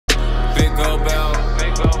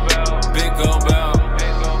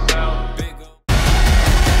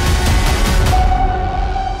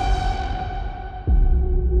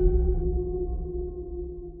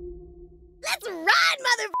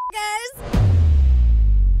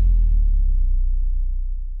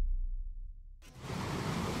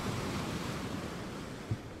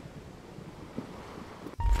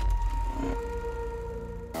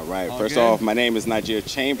right. All First good? off, my name is Nigeria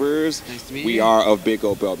Chambers. Nice to meet We you. are of Big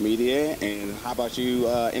Old Belt Media. And how about you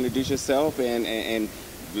introduce yourself and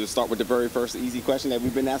we'll start with the very first easy question that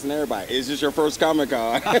we've been asking everybody. Is this your first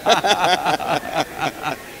Comic-Con?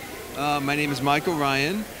 My name is Michael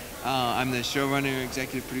Ryan. I'm the showrunner,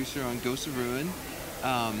 executive producer on Ghosts of Ruin.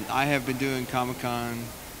 I have been doing Comic-Con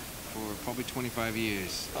for probably 25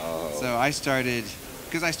 years. Oh. So I started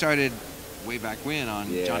way back when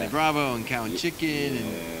on Johnny Bravo and Cow and Chicken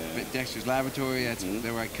and Dexter's Laboratory. That's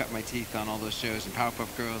where I cut my teeth on all those shows, and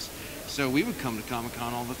Powerpuff Girls. So we would come to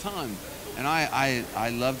Comic-Con all the time. And I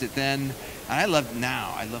loved it then, and I love it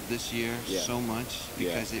now. I love this year so much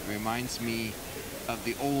because it reminds me of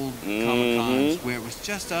the old Comic-Cons where it was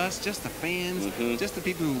just us, just the fans, just the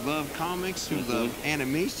people who love comics, who love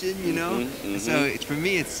animation, you know? So for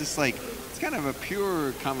me, it's just like, it's kind of a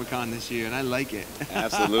pure Comic-Con this year, and I like it.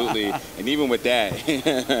 Absolutely. And even with that,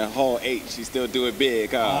 Hall H, you still do it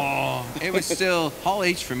big, huh? Oh, it was still, Hall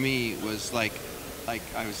H for me was like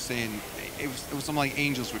I was saying, it was something like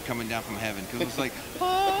angels were coming down from heaven, because it was like,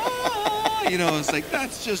 you know, it's like,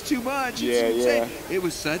 that's just too much. It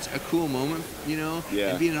was such a cool moment, you know,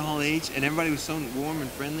 and being at Hall H, and everybody was so warm and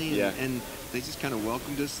friendly, and they just kind of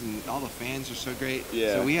welcomed us, and all the fans were so great.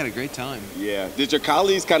 So we had a great time. Did your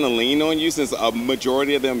colleagues kind of lean on you, since a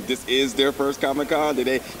majority of them, this is their first Comic-Con?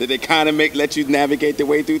 Did they kind of let you navigate the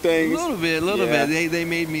way through things? A little bit. They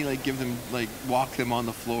made me give them, walk them on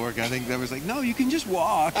the floor. I think that was like, no, you can just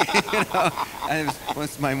walk. You know?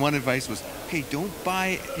 My one advice was, hey, don't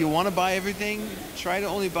buy. You want to buy everything? Try to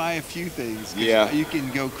only buy a few things. You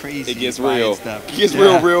can go crazy. It gets real. Stuff. It gets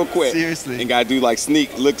real quick. Seriously. And gotta do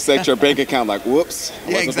sneak looks at your bank account like, whoops.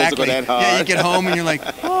 I wasn't supposed to go that hard. Yeah, you get home and you're like,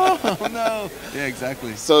 oh no. Yeah,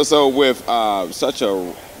 exactly. So with such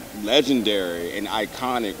a legendary and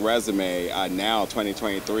iconic resume now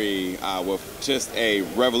 2023 with just a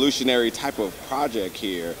revolutionary type of project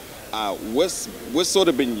here, what's sort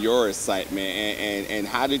of been your excitement and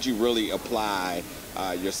how did you really apply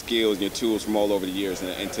your skills and your tools from all over the years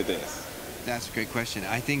into this? That's a great question.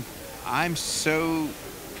 I think I'm so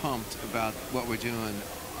pumped about what we're doing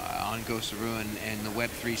on Ghosts of Ruin and the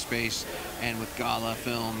Web3 space and with Gala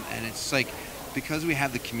Film, and it's like, because we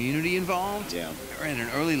have the community involved at an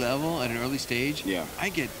early level, at an early stage, I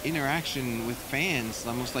get interaction with fans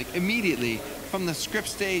almost like immediately from the script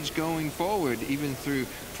stage going forward, even through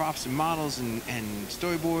props and models and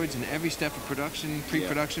storyboards and every step of production,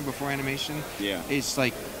 pre-production, before animation. It's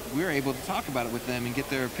like we're able to talk about it with them and get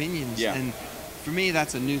their opinions. And for me,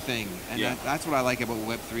 that's a new thing. And that's what I like about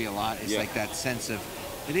Web3 a lot. It's like that sense of,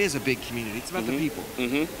 it is a big community. It's about the people.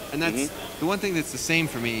 And that's the one thing that's the same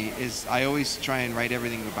for me is I always try and write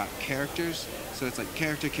everything about characters. So it's like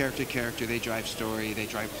character. They drive story, they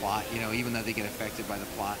drive plot, you know, even though they get affected by the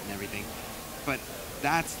plot and everything. But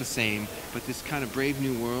that's the same. But this kind of brave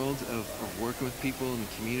new world of working with people in the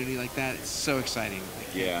community like that, it's so exciting.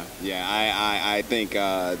 I think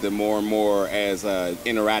the more and more as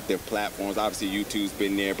interactive platforms, obviously YouTube's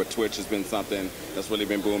been there, but Twitch has been something that's really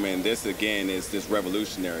been booming. This again is just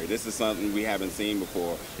revolutionary. This is something we haven't seen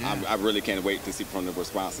before. I really can't wait to see from the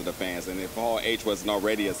response of the fans. And if Hall H wasn't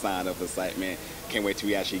already a sign of excitement, can't wait till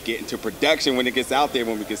we actually get into production when it gets out there,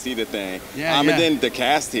 when we can see the thing. And then the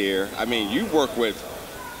cast here, I mean, you work with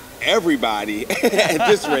everybody at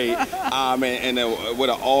this rate, and what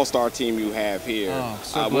an all-star team you have here.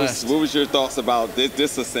 So blessed. What was your thoughts about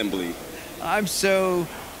this assembly? I'm so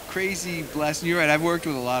crazy blessed. You're right, I've worked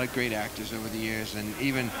with a lot of great actors over the years, and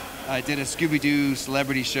even I did a Scooby-Doo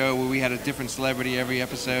celebrity show where we had a different celebrity every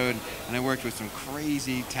episode, and I worked with some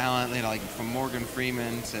crazy talent, you know, like from Morgan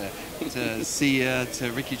Freeman to Sia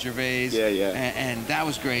to Ricky Gervais, and that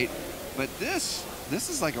was great. But this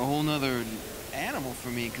is like a whole nother animal for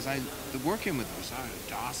me, because working with Rosario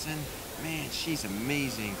Dawson, man, she's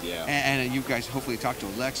amazing. And you guys hopefully talked to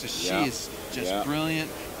Alexa. She is just brilliant.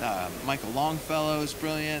 Michael Longfellow is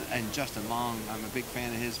brilliant, and Justin Long, I'm a big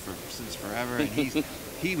fan of his since forever, and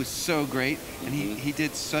he was so great, and he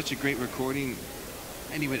did such a great recording,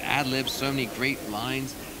 and he would ad-lib so many great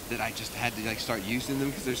lines that I just had to start using them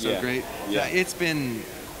because they're so great. It's been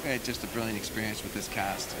just a brilliant experience with this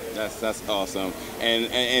cast. That's awesome.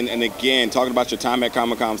 And again, talking about your time at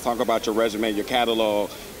Comic-Con, talking about your resume, your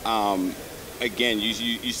catalog. Again,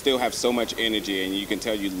 you still have so much energy, and you can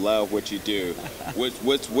tell you love what you do.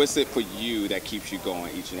 What's it for you that keeps you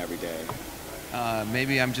going each and every day?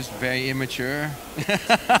 Maybe I'm just very immature. Me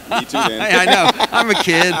too, then. I know. I'm a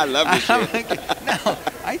kid. I love this shit. No,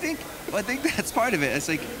 I think that's part of it. It's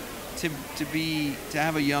like to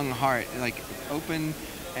have a young heart, like open,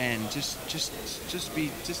 and just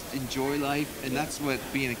enjoy life, and that's what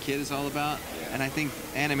being a kid is all about. And I think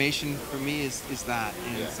animation for me is that.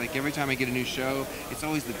 And Yeah. it's like every time I get a new show, it's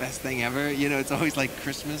always the best thing ever. You know, it's always like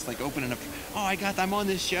Christmas, like opening up, oh, I'm on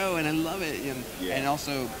this show and I love it. And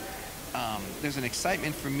also, there's an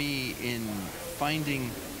excitement for me in finding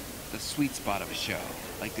the sweet spot of a show.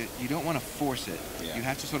 Like you don't want to force it. Yeah. You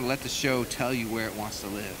have to sort of let the show tell you where it wants to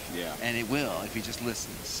live. Yeah. And it will if you just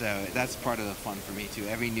listen. So that's part of the fun for me too.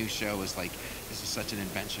 Every new show is like, this is such an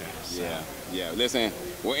adventure. So. Yeah, yeah. Listen,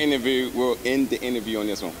 we'll end the interview on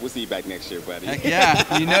this one. We'll see you back next year, buddy. Heck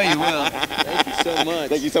yeah, you know you will. Thank you so much.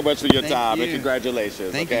 Thank you so much for your time you. and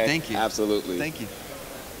congratulations. Thank okay? you, thank you. Absolutely. Thank you.